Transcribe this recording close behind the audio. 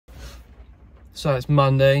So it's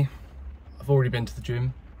Monday. I've already been to the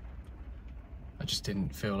gym. I just didn't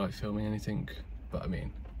feel like filming anything, but I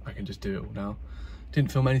mean, I can just do it all now.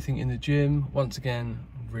 Didn't film anything in the gym. Once again,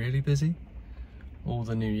 really busy. All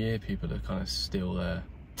the New Year people are kind of still there.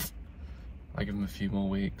 I give them a few more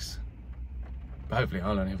weeks. But hopefully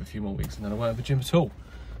I'll only have a few more weeks and then I won't have a gym at all.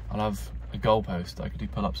 I'll have a goalpost I could do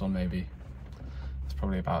pull-ups on maybe. That's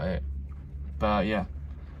probably about it. But yeah,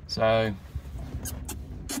 so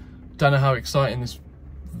don't know how exciting this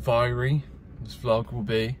vlog will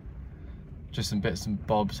be. Just some bits and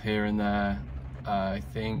bobs here and there. I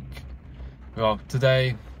think, well,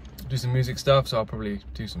 today do some music stuff, so I'll probably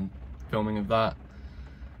do some filming of that.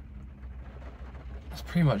 That's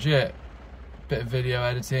pretty much it. Bit of video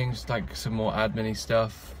editing, just like some more admin-y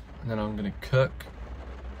stuff, and then I'm gonna cook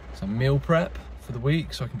some meal prep for the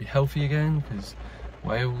week so I can be healthy again, because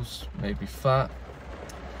Wales made me fat.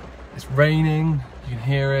 It's raining, you can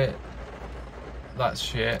hear it. That's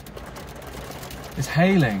shit. It's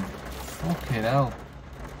hailing. Fucking hell.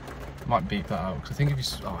 Might beep that out, because I think if you...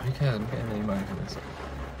 Oh, who cares? I'm getting any money for this.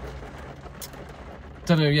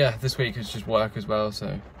 Don't know, yeah, this week is just work as well,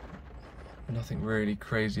 so nothing really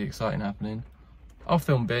crazy exciting happening. I'll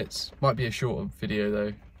film bits. Might be a shorter video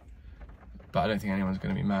though, but I don't think anyone's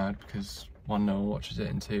going to be mad, because one, no one watches it,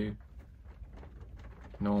 and two,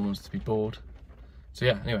 no one wants to be bored. So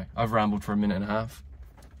yeah, anyway, I've rambled for a minute and a half.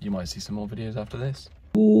 You might see some more videos after this.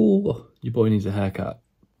 Ooh, your boy needs a haircut.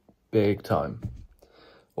 Big time.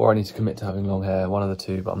 Or I need to commit to having long hair, one of the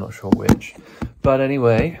two, but I'm not sure which. But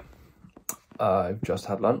anyway, I've just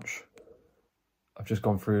had lunch. I've just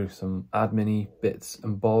gone through some admin-y bits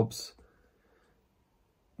and bobs.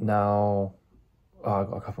 Now, I've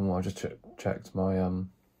got a couple more. I just checked my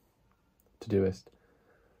to-do list.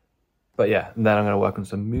 But yeah, and then I'm going to work on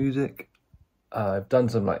some music. I've done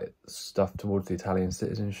some like stuff towards the Italian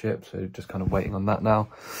citizenship, so just kind of waiting on that now.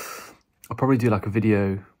 I'll probably do like a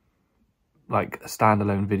video, like a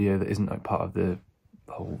standalone video that isn't like part of the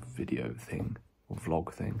whole video thing or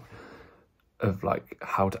vlog thing, of like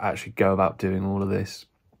how to actually go about doing all of this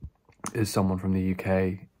as someone from the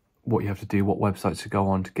UK, what you have to do, what websites to go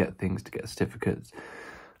on to get things, to get certificates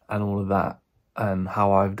and all of that, and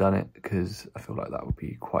how I've done it, because I feel like that would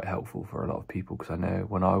be quite helpful for a lot of people, because I know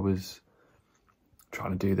when I was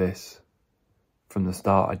trying to do this from the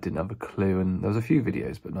start, I didn't have a clue, and there was a few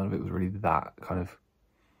videos, but none of it was really that kind of,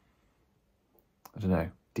 I don't know,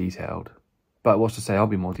 detailed. But what's to say I'll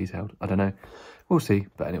be more detailed? I don't know. We'll see.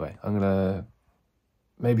 But anyway, I'm going to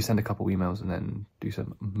maybe send a couple emails and then do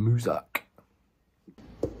some music.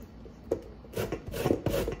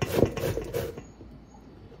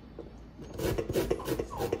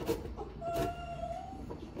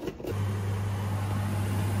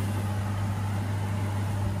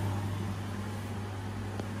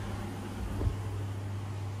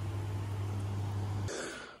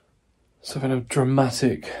 So in a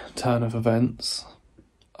dramatic turn of events,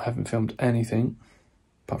 I haven't filmed anything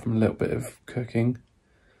apart from a little bit of cooking,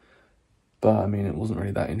 but I mean, it wasn't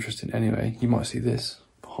really that interesting anyway. You might see this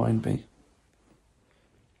behind me.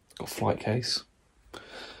 Got a flight case.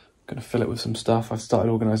 Gonna fill it with some stuff. I've started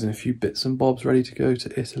organising a few bits and bobs ready to go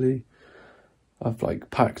to Italy. I've like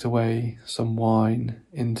packed away some wine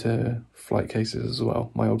into flight cases as well,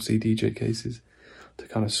 my old CDJ cases, to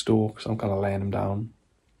kind of store, because I'm kind of laying them down.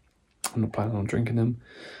 I'm not planning on drinking them.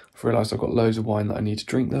 I've realised I've got loads of wine that I need to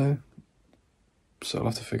drink though, so I'll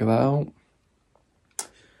have to figure that out.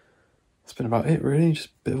 That's been about it really, just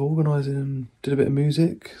a bit of organising, and did a bit of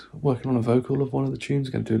music, working on a vocal of one of the tunes.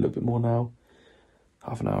 Going to do a little bit more now,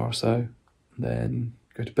 half an hour or so, and then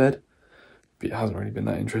go to bed. But it hasn't really been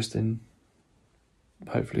that interesting.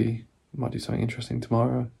 Hopefully I might do something interesting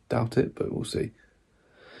tomorrow. Doubt it, but we'll see.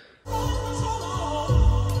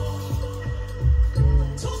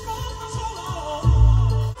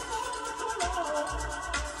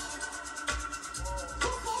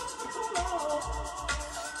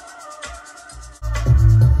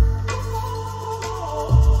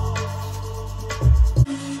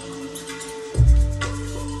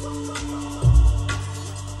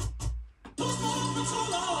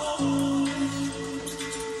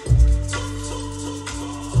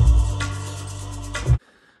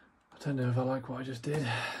 I don't know if I like what I just did.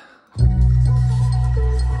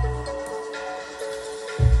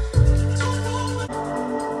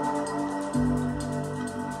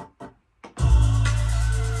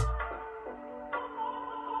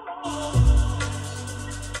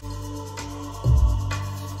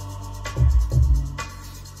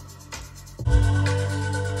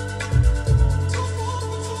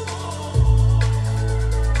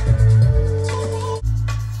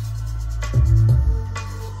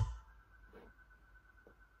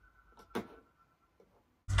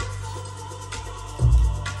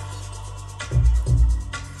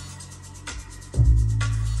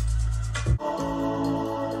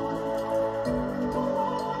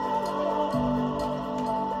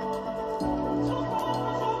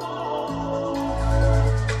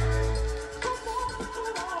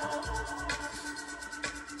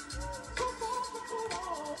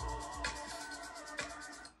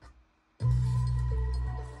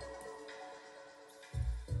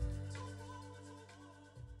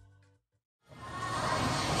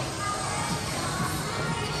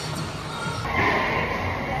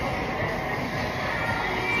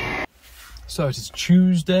 So it is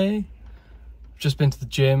Tuesday. Just been to the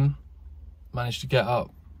gym. Managed to get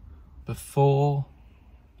up before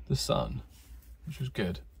the sun, which was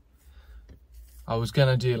good. I was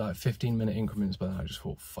gonna do like 15-minute increments, but then I just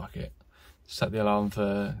thought, fuck it. Set the alarm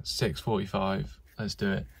for 6:45. Let's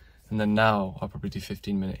do it. And then now I'll probably do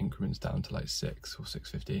 15-minute increments down to like 6 or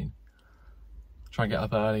 6:15. Try and get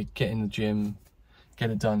up early, get in the gym, get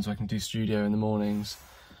it done so I can do studio in the mornings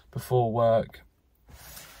before work.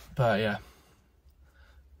 But yeah,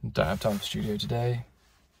 don't have time for studio today.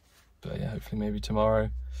 But yeah, hopefully maybe tomorrow.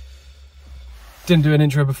 Didn't do an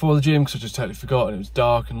intro before the gym because I just totally forgot and it was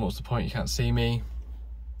dark and what's the point, you can't see me.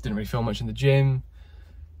 Didn't really film much in the gym.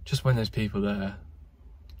 Just when there's people there,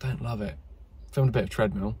 don't love it. Filmed a bit of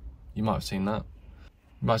treadmill, you might have seen that.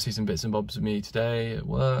 You might see some bits and bobs of me today at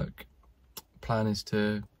work. Plan is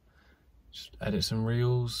to just edit some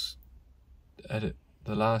reels, edit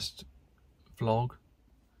the last vlog.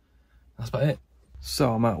 That's about it.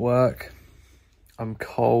 So I'm at work, I'm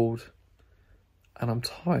cold, and I'm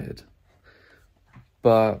tired.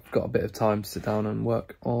 But I've got a bit of time to sit down and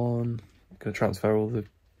work on. I'm gonna transfer all the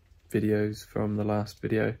videos from the last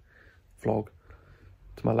video vlog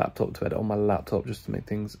to my laptop to edit on my laptop just to make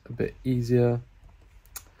things a bit easier.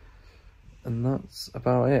 And that's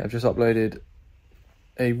about it. I've just uploaded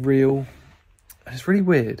a reel, and it's really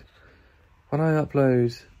weird. When I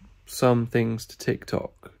upload some things to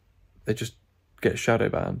TikTok, they just get shadow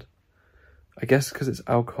banned. I guess because it's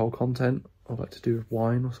alcohol content or like to do with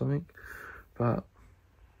wine or something, but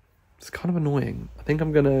it's kind of annoying. I think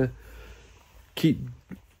I'm gonna keep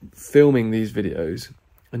filming these videos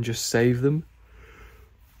and just save them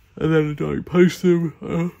and then like post them.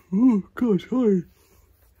 Oh god, sorry.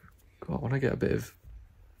 God, when I get a bit of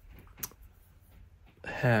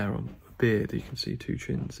hair on a beard, you can see two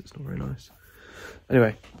chins. It's not very nice.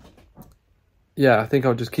 Anyway, yeah, I think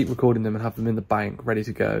I'll just keep recording them and have them in the bank ready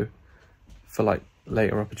to go for like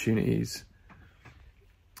later opportunities,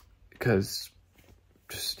 because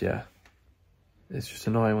just, yeah, it's just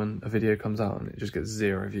annoying when a video comes out and it just gets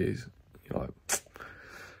 0 views. You're like,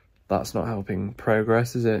 that's not helping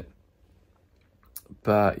progress, is it?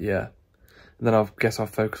 But yeah, and then I guess I'll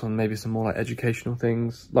focus on maybe some more like educational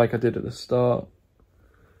things like I did at the start.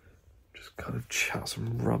 Just kind of chat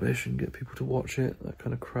some rubbish and get people to watch it, that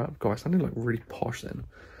kind of crap. God, I sounded like really posh then,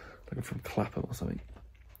 like I'm from Clapham or something.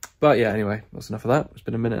 But yeah, anyway, that's enough of that. It's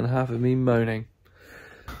been a minute and a half of me moaning.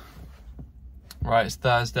 Right, it's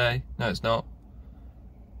Thursday. No, it's not.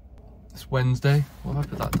 It's Wednesday. What have I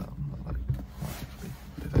put that down? Like,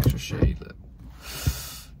 a bit of extra shade. Look.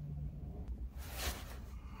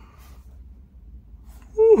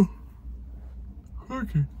 Ooh.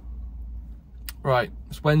 Okay. Right,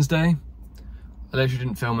 it's Wednesday. I literally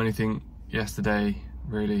didn't film anything yesterday,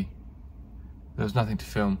 really. There was nothing to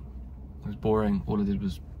film. It was boring. All I did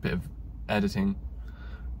was a bit of editing,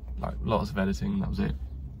 like lots of editing, that was it.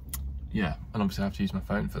 Yeah, and obviously I have to use my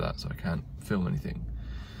phone for that, so I can't film anything.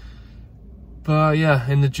 But yeah,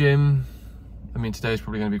 in the gym, I mean, today's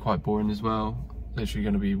probably going to be quite boring as well. Literally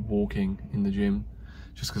going to be walking in the gym,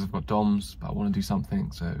 just because I've got DOMs, but I want to do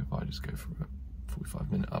something, so if I just go for a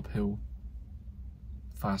 45-minute uphill,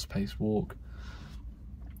 fast-paced walk,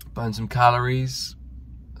 burn some calories,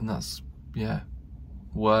 and that's, yeah,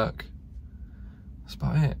 work. That's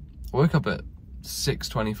about it. I woke up at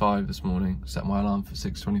 6:25 this morning, set my alarm for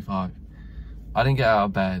 6:25. I didn't get out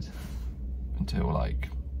of bed until like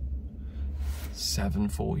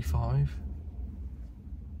 7:45.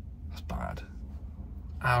 That's bad.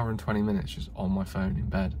 Hour and 20 minutes just on my phone in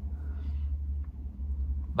bed.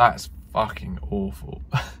 That's fucking awful.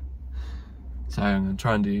 So I'm gonna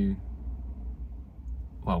try and do,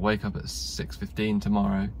 well, wake up at 6:15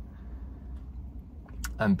 tomorrow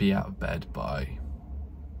and be out of bed by,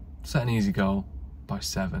 set an easy goal, by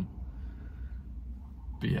 7.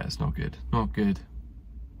 But yeah, it's not good, not good.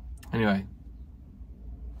 Anyway,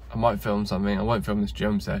 I might film something. I won't film this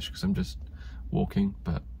gym sesh because I'm just walking,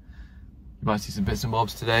 but you might see some bits and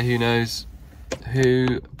bobs today, who knows?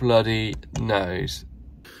 Who bloody knows?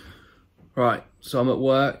 Right, so I'm at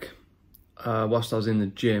work. Whilst I was in the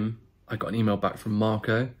gym, I got an email back from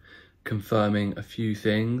Marco confirming a few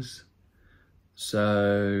things.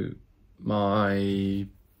 So I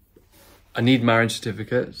need marriage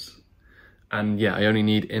certificates, and yeah, I only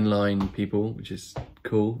need inline people, which is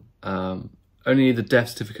cool. Only need the death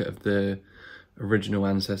certificate of the original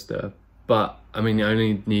ancestor, but I mean, I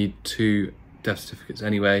only need 2 death certificates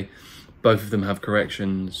anyway. Both of them have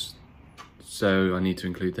corrections, so I need to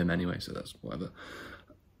include them anyway, so that's whatever.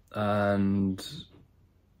 And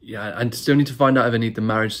yeah, I still need to find out if I need the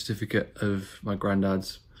marriage certificate of my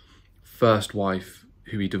granddad's first wife,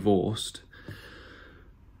 who he divorced,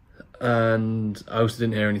 and I also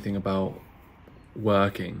didn't hear anything about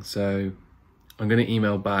working, so I'm going to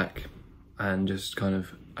email back and just kind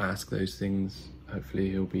of ask those things. Hopefully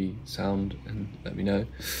he'll be sound and let me know.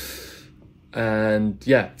 And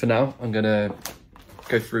yeah, for now I'm going to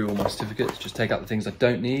go through all my certificates, just take out the things I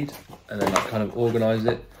don't need, and then like kind of organise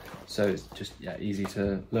it so it's just easy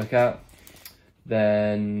to look at.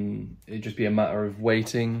 Then it'd just be a matter of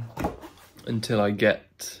waiting until I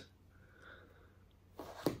get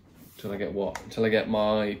what? Until I get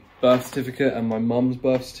my birth certificate and my mum's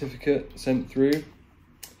birth certificate sent through.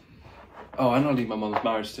 Oh, and I'll need my mum's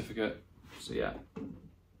marriage certificate. So yeah.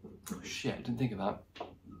 Oh shit, I didn't think of that.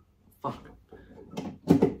 Fuck.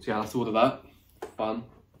 So yeah, I'll have to order that. Fun.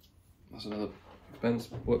 That's another expense.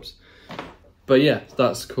 Whoops. But yeah,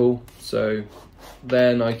 that's cool. So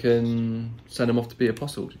then I can send him off to be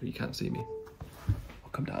apostled. You can't see me. I'll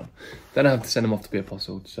come down. Then I have to send him off to be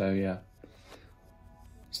apostled. So yeah.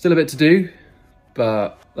 Still a bit to do,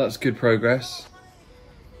 but that's good progress.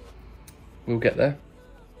 We'll get there.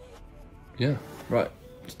 Yeah, right,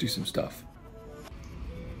 let's do some stuff.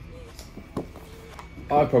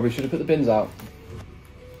 I probably should have put the bins out.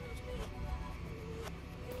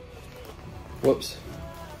 Whoops.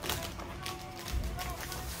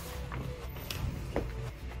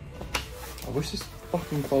 I wish this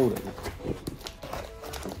fucking folder would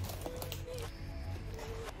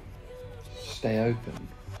stay open.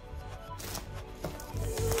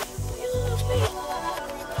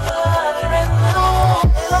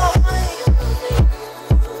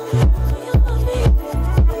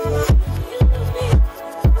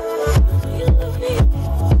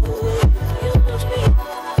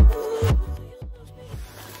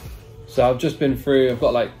 So I've just been through, I've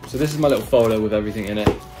got so this is my little folder with everything in it,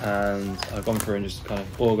 and I've gone through and just kind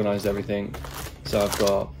of organised everything. So I've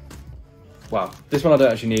got, wow, this one I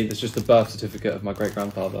don't actually need, it's just the birth certificate of my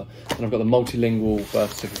great-grandfather. And I've got the multilingual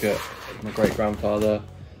birth certificate of my great-grandfather,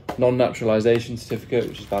 non-naturalisation certificate,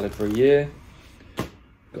 which is valid for a year.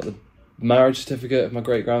 Got the marriage certificate of my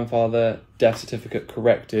great-grandfather, death certificate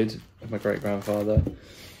corrected of my great-grandfather.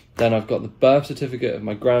 Then I've got the birth certificate of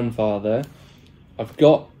my grandfather. I've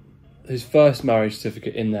got his first marriage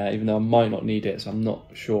certificate in there, even though I might not need it, so I'm not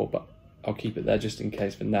sure, but I'll keep it there just in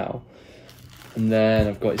case for now. And then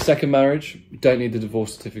I've got his second marriage. Don't need the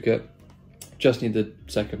divorce certificate, just need the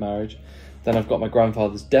second marriage. Then I've got my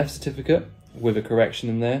grandfather's death certificate with a correction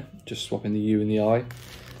in there, just swapping the U and the I.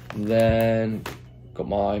 And then got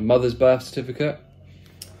my mother's birth certificate,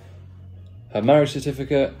 her marriage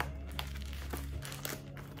certificate,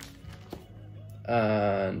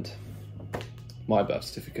 and my birth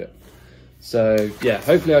certificate. So yeah,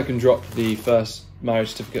 hopefully I can drop the first marriage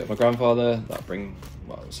certificate of my grandfather. That'll bring,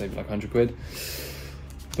 well, it'll save me like 100 quid.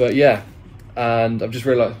 But yeah, and I've just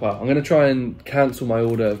realised, well, I'm going to try and cancel my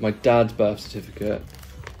order of my dad's birth certificate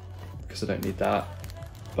because I don't need that.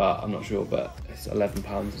 But I'm not sure, but it's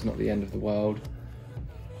 £11, it's not the end of the world.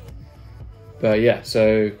 But yeah,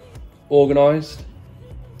 so organised.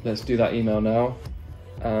 Let's do that email now.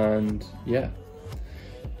 And yeah,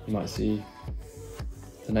 you might see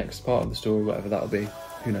the next part of the story, whatever that'll be,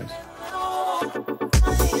 who knows.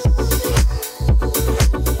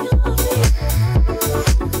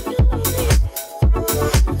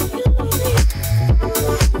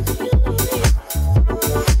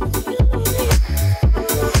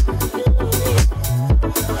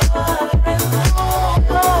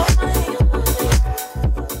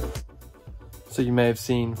 So you may have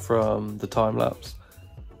seen from the time lapse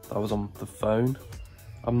that I was on the phone.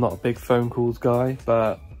 I'm not a big phone calls guy,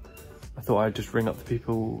 but I thought I'd just ring up the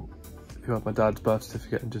people who had my dad's birth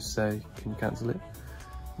certificate and just say, can you cancel it?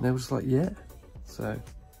 And they were just like, yeah. So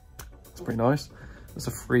it's pretty nice. That's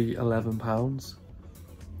a free £11.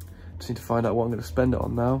 Just need to find out what I'm going to spend it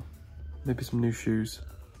on now. Maybe some new shoes.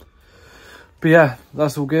 But yeah,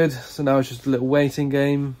 that's all good. So now it's just a little waiting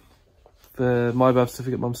game for my birth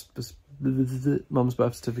certificate, mum's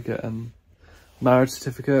birth certificate and marriage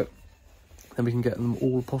certificate. Then we can get them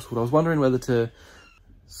all apostoled. I was wondering whether to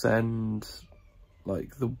send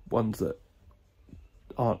like the ones that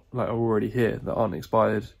aren't are already here, that aren't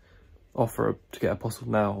expired, offer to get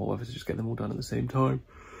apostoled now, or whether to just get them all done at the same time.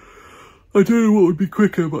 I don't know what would be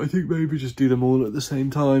quicker, but I think maybe just do them all at the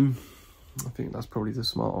same time. I think that's probably the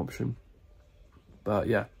smart option. But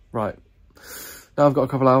yeah, right. Now I've got a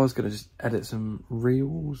couple hours, gonna just edit some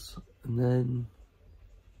reels and then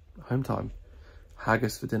home time.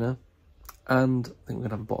 Haggis for dinner. And I think we're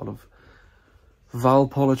gonna have a bottle of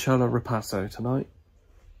Valpolicella Ripasso tonight,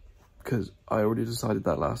 because I already decided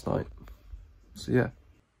that last night. So yeah.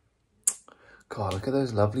 God, look at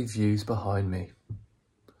those lovely views behind me.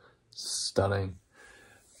 Stunning.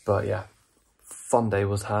 But yeah, fun day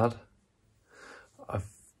was had. I've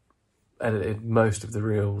edited most of the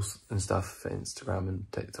reels and stuff for Instagram and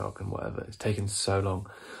TikTok and whatever. It's taken so long.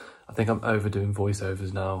 I think I'm overdoing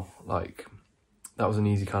voiceovers now. Like, that was an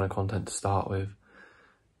easy kind of content to start with.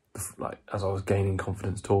 Like, as I was gaining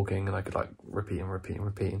confidence talking, and I could like repeat and repeat and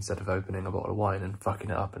repeat instead of opening a bottle of wine and fucking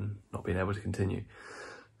it up and not being able to continue.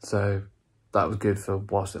 So that was good for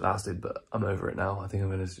whilst it lasted, but I'm over it now. I think I'm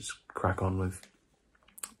going to just crack on with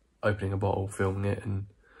opening a bottle, filming it, and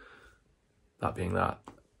that being that.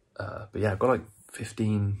 But yeah, I've got like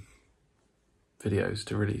 15 videos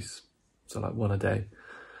to release, so like one a day.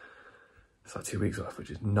 It's like 2 weeks off,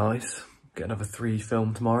 which is nice. Get another 3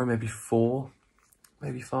 filmed tomorrow, maybe 4,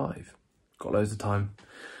 maybe 5. Got loads of time,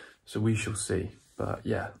 so we shall see. But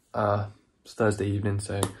yeah, it's Thursday evening,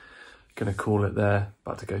 so gonna call it there.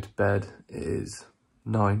 About to go to bed. It is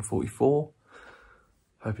 9:44.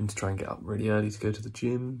 Hoping to try and get up really early to go to the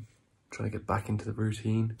gym. Trying to get back into the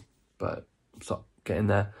routine, but start getting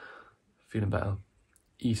there. Feeling better,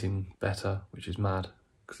 eating better, which is mad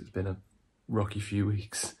because it's been a rocky few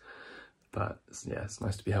weeks. But yeah, it's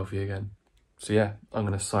nice to be healthy again. So yeah, I'm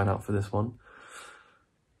gonna sign out for this one.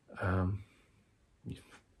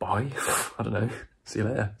 Bye. I don't know. See you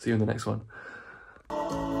later. See you in the next one.